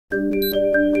You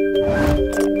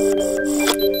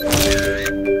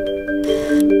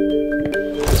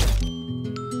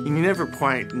never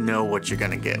quite know what you're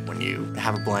gonna get when you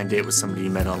have a blind date with somebody you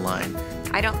met online.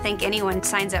 I don't think anyone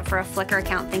signs up for a Flickr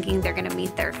account thinking they're gonna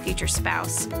meet their future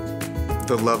spouse.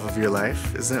 The love of your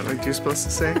life, isn't that what you're supposed to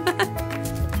say?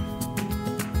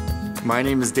 My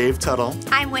name is Dave Tuttle.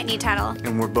 I'm Whitney Tuttle.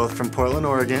 And we're both from Portland,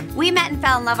 Oregon. We met and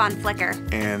fell in love on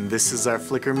Flickr. And this is our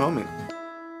Flickr moment.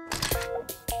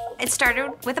 It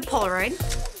started with a Polaroid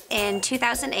in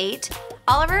 2008.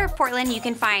 All over Portland, you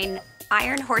can find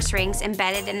iron horse rings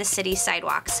embedded in the city's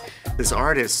sidewalks. This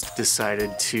artist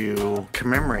decided to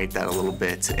commemorate that a little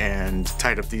bit and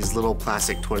tied up these little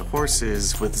plastic toy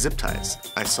horses with zip ties.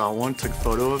 I saw one, took a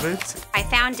photo of it. I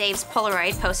found Dave's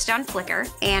Polaroid posted on Flickr,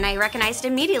 and I recognized it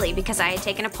immediately because I had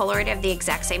taken a Polaroid of the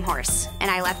exact same horse.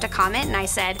 And I left a comment and I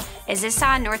said, "Is this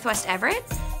on Northwest Everett?"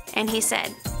 And he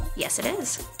said, "Yes, it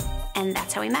is." And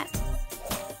that's how we met.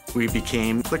 We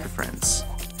became Flickr friends.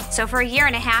 So for a year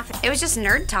and a half, it was just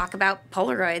nerd talk about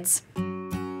Polaroids.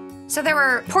 So there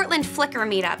were Portland Flickr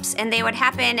meetups, and they would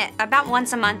happen about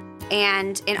once a month.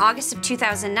 And in August of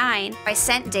 2009, I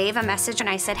sent Dave a message and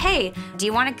I said, "Hey, do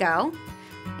you want to go?"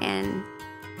 And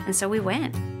so we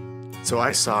went. So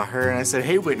I saw her and I said,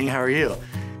 "Hey Whitney, how are you?"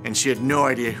 And she had no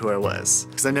idea who I was,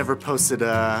 because I never posted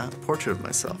a portrait of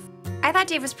myself. I thought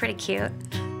Dave was pretty cute.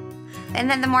 And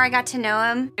then the more I got to know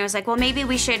him, I was like, well, maybe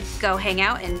we should go hang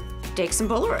out and take some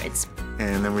Polaroids.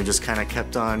 And then we just kind of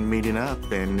kept on meeting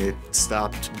up, and it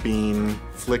stopped being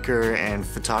Flickr and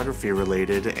photography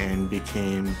related and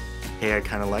became, hey, I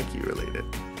kind of like you related.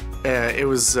 It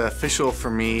was official for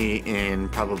me in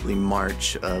probably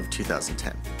March of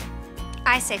 2010.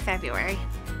 I say February.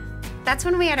 That's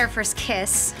when we had our first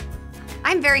kiss.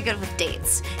 I'm very good with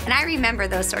dates, and I remember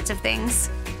those sorts of things.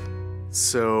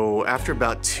 So after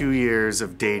about 2 years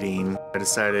of dating, I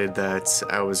decided that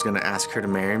I was gonna ask her to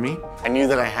marry me. I knew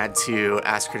that I had to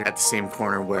ask her at the same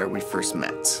corner where we first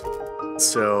met.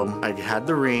 So I had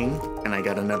the ring and I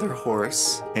got another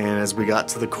horse. And as we got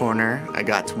to the corner, I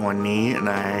got to one knee and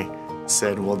I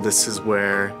said, well, this is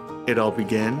where it all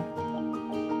began.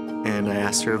 And I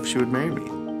asked her if she would marry me.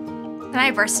 And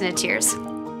I burst into tears.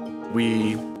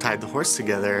 We tied the horse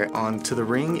together onto the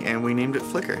ring and we named it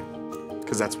Flickr,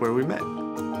 because that's where we met.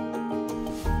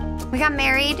 We got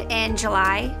married in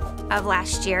July of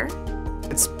last year.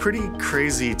 It's pretty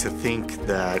crazy to think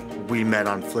that we met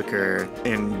on Flickr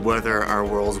and whether our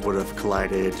worlds would have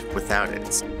collided without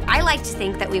it. I like to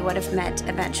think that we would have met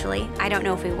eventually. I don't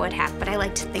know if we would have, but I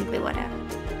like to think we would have.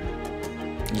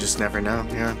 You just never know,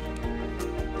 yeah.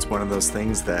 It's one of those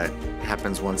things that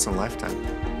happens once in a lifetime.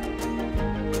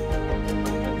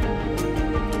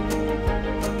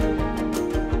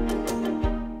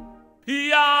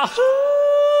 Yahoo!